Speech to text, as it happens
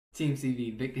Team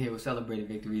CV, Victor here with Celebrating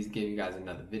Victories, giving you guys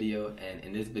another video. And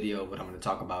in this video, what I'm going to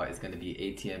talk about is going to be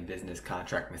ATM business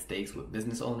contract mistakes with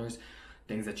business owners,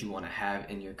 things that you want to have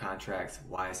in your contracts,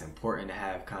 why it's important to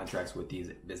have contracts with these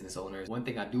business owners. One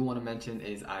thing I do want to mention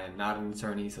is I am not an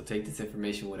attorney, so take this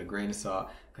information with a grain of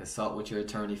salt. Consult with your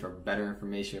attorney for better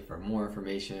information, for more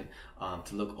information,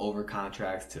 to look over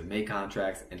contracts, to make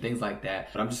contracts, and things like that.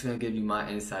 But I'm just going to give you my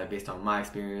insight based on my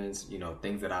experience, you know,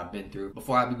 things that I've been through.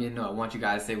 Before I begin, though, I want you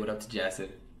guys to say what up to Jason.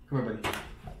 Come here, buddy.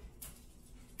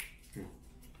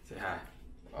 Say hi.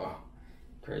 Oh,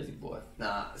 crazy boy.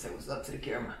 Nah, say what's up to the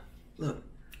camera. Look.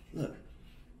 Y'all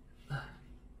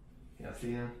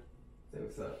see him? Say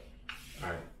what's up.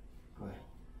 Alright, go ahead.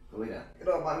 Go lay down. Get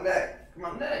off my neck. Come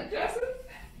on, neck, Jason.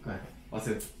 Go ahead. What's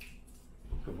it?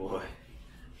 Good boy.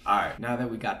 Alright, now that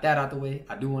we got that out the way,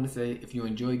 I do want to say if you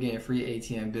enjoy getting free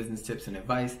ATM business tips and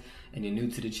advice and you're new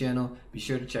to the channel, be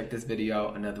sure to check this video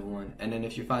out, another one. And then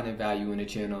if you're finding value in the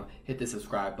channel, hit the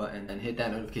subscribe button and hit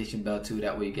that notification bell too.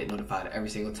 That way you get notified every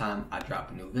single time I drop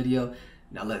a new video.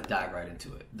 Now let's dive right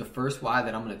into it. The first why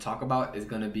that I'm going to talk about is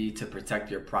going to be to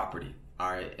protect your property.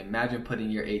 Alright, imagine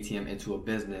putting your ATM into a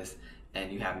business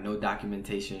and you have no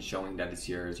documentation showing that it's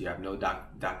yours. You have no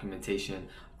documentation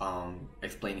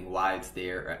explaining why it's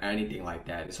there or anything like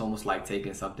that. It's almost like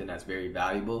taking something that's very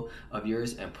valuable of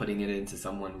yours and putting it into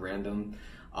someone random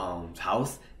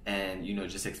house and, you know,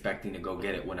 just expecting to go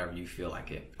get it whenever you feel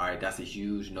like it. All right, that's a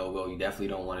huge no-go. You definitely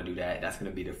don't want to do that. That's going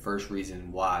to be the first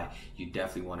reason why you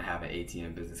definitely want to have an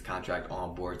ATM business contract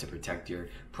on board to protect your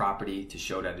property, to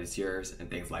show that it's yours and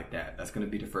things like that. That's going to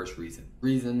be the first reason.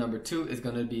 Reason number two is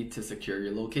going to be to secure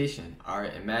your location. All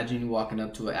right, imagine you walking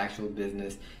up to an actual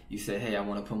business. You say, hey, I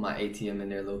want to put my ATM in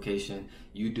their location.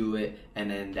 You do it, and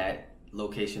then that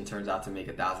location turns out to make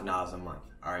 $1,000 a month.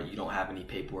 All right, you don't have any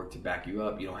paperwork to back you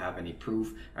up. You don't have any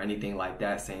proof or anything like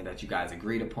that saying that you guys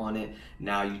agreed upon it.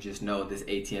 Now you just know this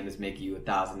ATM is making you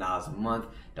 $1,000 a month.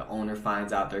 The owner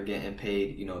finds out they're getting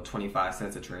paid, you know, 25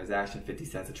 cents a transaction, 50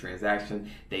 cents a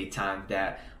transaction. They time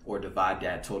that or divide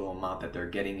that total amount that they're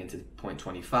getting into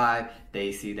 0.25.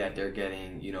 They see that they're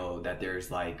getting, you know, that there's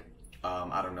like,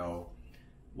 I don't know,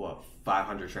 what,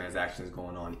 500 transactions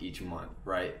going on each month,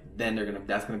 right? Then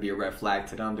that's gonna be a red flag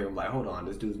to them. They're gonna be like, hold on,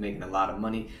 this dude's making a lot of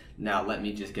money. Now let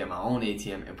me just get my own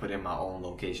ATM and put in my own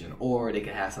location. Or they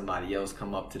could have somebody else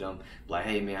come up to them like,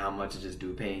 hey man, how much is this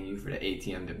dude paying you for the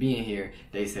ATM to be in here?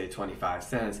 They say 25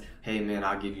 cents. Hey man,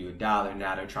 I'll give you $1.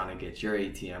 Now they're trying to get your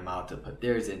ATM out to put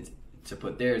theirs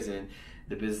in.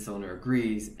 The business owner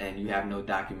agrees and you have no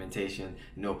documentation,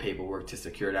 no paperwork to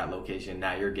secure that location.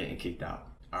 Now you're getting kicked out.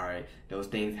 All right, those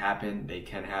things happen, they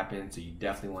can happen, so you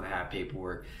definitely want to have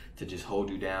paperwork to just hold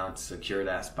you down, to secure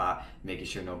that spot, making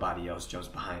sure nobody else jumps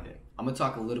behind it. I'm going to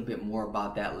talk a little bit more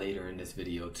about that later in this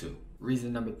video too.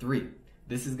 Reason number three,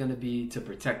 this is going to be to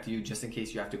protect you just in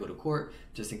case you have to go to court,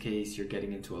 just in case you're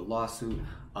getting into a lawsuit,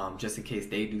 just in case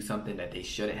they do something that they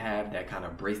shouldn't have that kind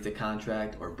of breaks the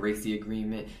contract or breaks the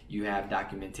agreement. You have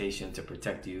documentation to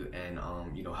protect you and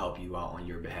you know, help you out on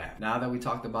your behalf. Now that we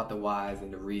talked about the whys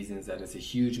and the reasons that it's a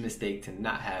huge mistake to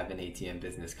not have an ATM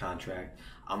business contract,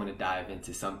 I'm going to dive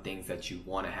into some things that you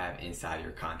want to have inside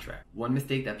your contract. One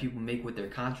mistake that people make with their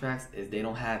contracts is they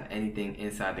don't have anything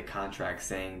inside the contract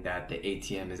saying that the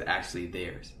ATM is actually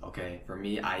theirs. Okay, for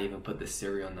me, I even put the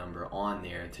serial number on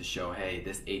there to show, hey,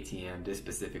 this ATM, this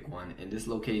specific one in this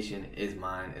location is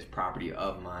mine, is property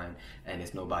of mine, and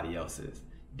it's nobody else's.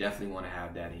 Definitely want to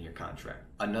have that in your contract.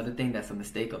 Another thing that's a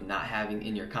mistake of not having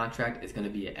in your contract is going to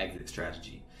be an exit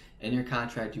strategy. In your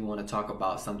contract, you want to talk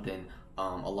about something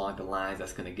along the lines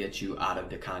that's going to get you out of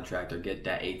the contract or get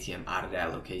that ATM out of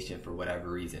that location for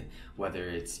whatever reason, whether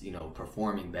it's, you know,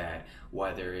 performing bad,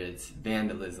 whether it's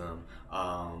vandalism,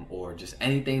 or just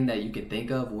anything that you can think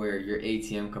of where your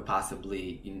ATM could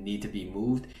possibly need to be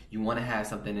moved. You want to have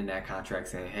something in that contract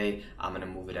saying, hey, I'm going to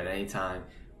move it at any time,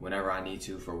 whenever I need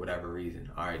to, for whatever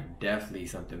reason. All right, definitely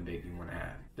something big you want to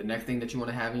have. The next thing that you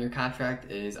want to have in your contract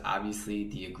is obviously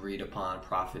the agreed upon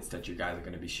profits that you guys are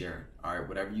going to be sharing. All right,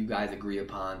 whatever you guys agree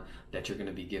upon that you're going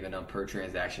to be giving them per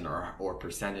transaction or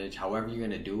percentage, however you're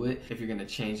going to do it. If you're going to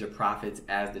change the profits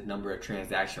as the number of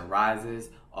transaction rises,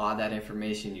 all that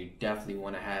information you definitely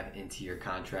want to have into your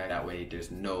contract. That way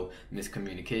there's no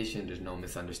miscommunication, there's no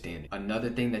misunderstanding. Another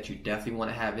thing that you definitely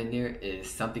want to have in there is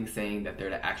something saying that they're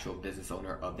the actual business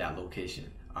owner of that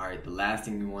location. All right, the last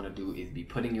thing you want to do is be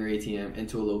putting your ATM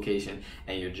into a location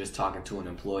and you're just talking to an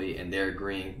employee and they're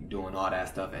agreeing, doing all that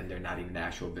stuff, and they're not even the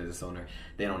actual business owner.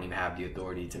 They don't even have the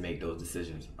authority to make those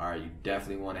decisions. All right, you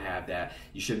definitely want to have that.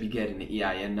 You should be getting the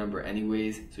EIN number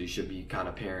anyways, so you should be kind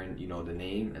of pairing, you know, the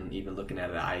name and even looking at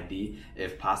an ID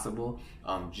if possible,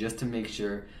 just to make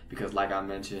sure, because like I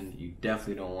mentioned, you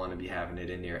definitely don't want to be having it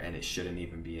in there, and it shouldn't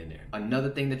even be in there. Another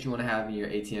thing that you want to have in your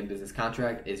ATM business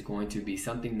contract is going to be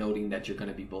something noting that you're going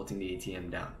to be bolting the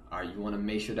ATM down. All right, you want to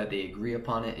make sure that they agree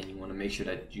upon it, and you want to make sure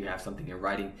that you have something in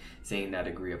writing saying that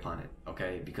agree upon it,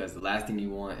 okay? Because the last thing you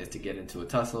want is to get into a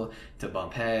tussle, to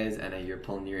bump heads, and then you're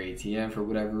pulling your ATM for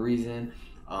whatever reason,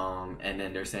 and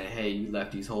then they're saying, hey, you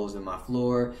left these holes in my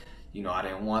floor, you know, I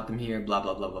didn't want them here, blah,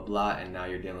 blah, blah, blah, blah, and now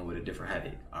you're dealing with a different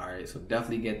headache. All right, so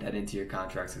definitely get that into your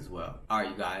contracts as well. All right,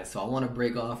 you guys, so I want to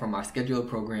break off from our scheduled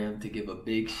program to give a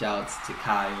big shouts to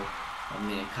Kyle. My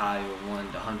man Kyle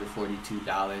won the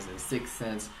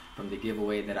 $142.06 from the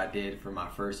giveaway that I did for my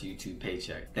first YouTube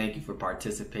paycheck. Thank you for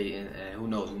participating, and who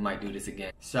knows, we might do this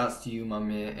again. Shouts to you, my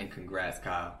man, and congrats,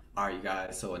 Kyle. All right, you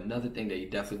guys, so another thing that you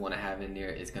definitely want to have in there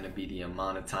is going to be the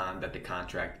amount of time that the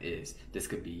contract is. This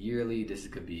could be yearly, this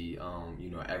could be, you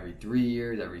know, every 3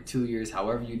 years, every 2 years,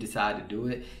 however you decide to do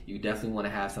it. You definitely want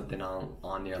to have something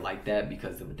on there like that,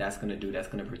 because what that's going to do, that's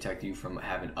going to protect you from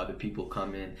having other people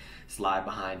come in, slide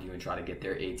behind you, and try to get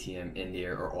their ATM in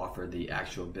there or offer the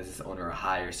actual business owner a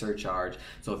higher surcharge.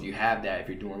 So if you have that, if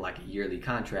you're doing like a yearly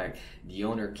contract, the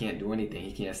owner can't do anything.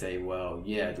 He can't say, well,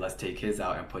 yeah, let's take his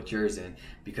out and put yours in,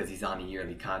 because he's on a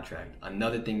yearly contract.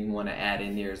 Another thing you want to add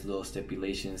in there is little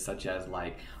stipulations such as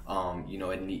like, you know,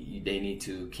 they need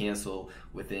to cancel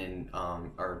within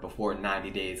or before 90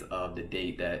 days of the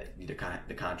date that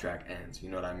the contract ends. You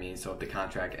know what I mean? So if the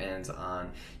contract ends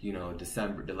on, you know,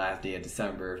 December, the last day of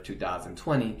December of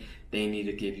 2020, they need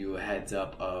to give you a heads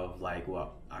up of like,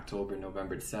 what, October,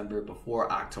 November, December,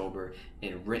 before October,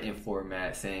 in written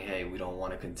format saying, hey, we don't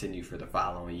want to continue for the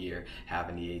following year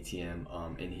having the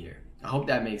ATM in here. I hope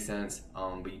that makes sense,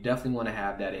 but you definitely want to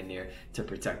have that in there to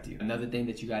protect you. Another thing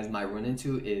that you guys might run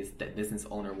into is that business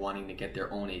owner wanting to get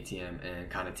their own ATM and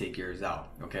kind of take yours out,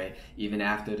 okay? Even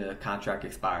after the contract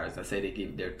expires, let's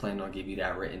say they're planning on giving you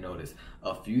that written notice.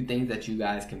 A few things that you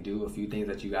guys can do, a few things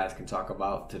that you guys can talk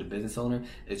about to the business owner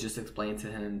is just explain to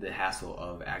him the hassle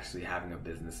of actually having a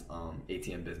business,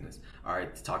 ATM business. All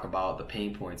right, to talk about the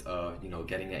pain points of, you know,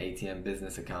 getting an ATM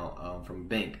business account from a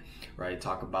bank, right?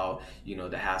 Talk about, you know,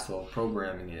 the hassle of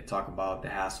programming it. Talk about the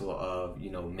hassle of, you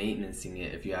know, maintaining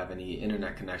it if you have any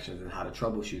internet connections and how to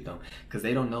troubleshoot them, because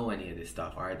they don't know any of this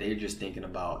stuff. All right, they're just thinking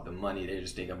about the money, they're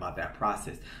just thinking about that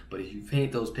process. But if you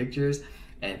paint those pictures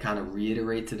and kind of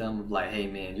reiterate to them like, hey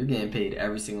man, you're getting paid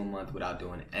every single month without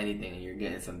doing anything, and you're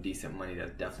getting some decent money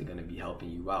that's definitely going to be helping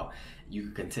you out, you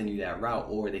can continue that route,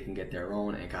 or they can get their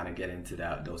own and kind of get into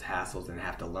those hassles and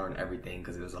have to learn everything,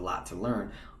 because there's a lot to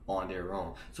learn on their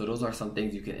own. So those are some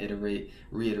things you can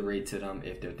reiterate to them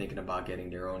if they're thinking about getting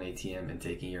their own ATM and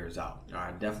taking yours out. All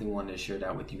right, definitely wanted to share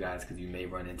that with you guys, because you may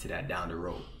run into that down the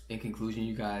road. In conclusion,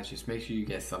 you guys, just make sure you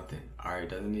get something. All right,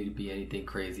 doesn't need to be anything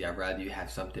crazy. I'd rather you have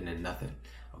something than nothing.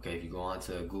 Okay, if you go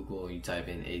onto Google and you type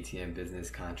in ATM business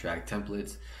contract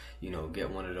templates, you know, get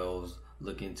one of those,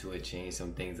 look into it, change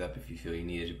some things up if you feel you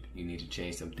need to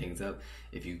change some things up.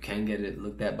 If you can get it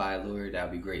looked at by a lawyer, that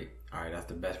would be great. All right, that's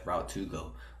the best route to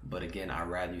go. But again, I'd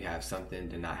rather you have something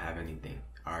than not have anything.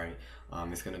 All right,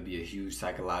 it's going to be a huge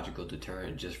psychological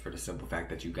deterrent just for the simple fact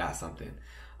that you got something.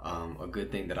 A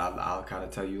good thing that I'll kind of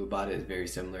tell you about it is very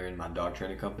similar in my dog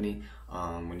training company.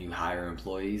 When you hire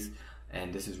employees,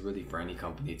 and this is really for any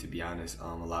company, to be honest,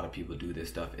 a lot of people do this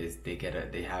stuff, is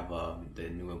they have the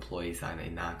new employee sign a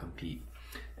non-compete.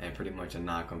 And pretty much a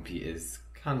non-compete is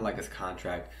kind of like a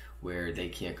contract where they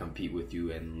can't compete with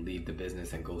you and leave the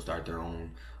business and go start their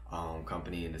own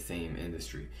company in the same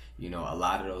industry. You know, a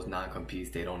lot of those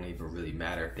non-competes, they don't even really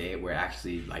matter. If they were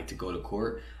actually like to go to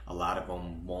court, a lot of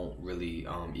them won't really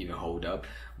even hold up.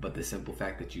 But the simple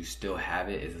fact that you still have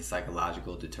it is a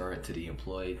psychological deterrent to the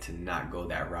employee to not go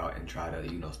that route and try to,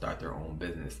 you know, start their own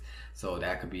business. So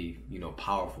that could be, you know,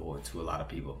 powerful to a lot of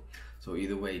people. So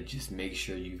either way, just make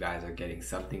sure you guys are getting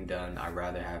something done. I'd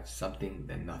rather have something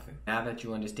than nothing. Now that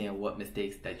you understand what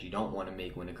mistakes that you don't want to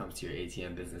make when it comes to your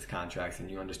ATM business contracts, and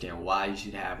you understand why you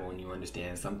should have one, you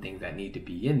understand some things that need to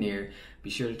be in there, be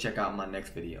sure to check out my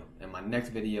next video. And my next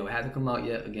video hasn't come out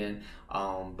yet again,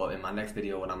 but in my next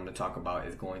video, what I'm going to talk about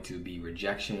is going to be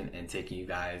rejection, and taking you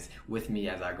guys with me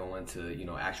as I go into, you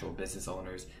know, actual business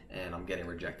owners, and I'm getting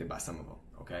rejected by some of them.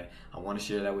 okay? I want to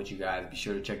share that with you guys. Be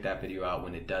sure to check that video out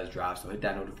when it does drop. So hit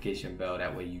that notification bell.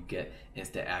 That way you get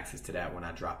instant access to that when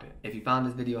I drop it. If you found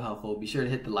this video helpful, be sure to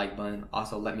hit the like button.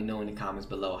 Also, let me know in the comments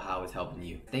below how it's helping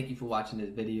you. Thank you for watching this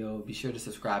video. Be sure to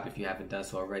subscribe if you haven't done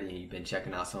so already and you've been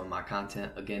checking out some of my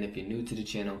content. Again, if you're new to the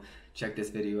channel, check this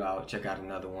video out, check out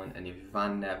another one, and if you're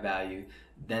finding that value,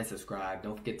 then subscribe.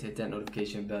 Don't forget to hit that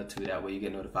notification bell too. That way you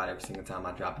get notified every single time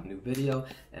I drop a new video.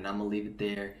 And I'm gonna leave it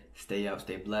there. Stay up,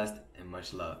 stay blessed, and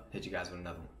much love. Hit you guys with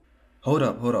another one. Hold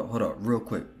up, real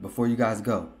quick. Before you guys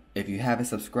go, if you haven't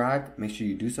subscribed, make sure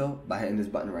you do so by hitting this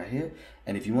button right here.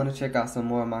 And if you want to check out some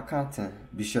more of my content,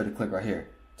 be sure to click right here.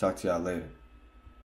 Talk to y'all later.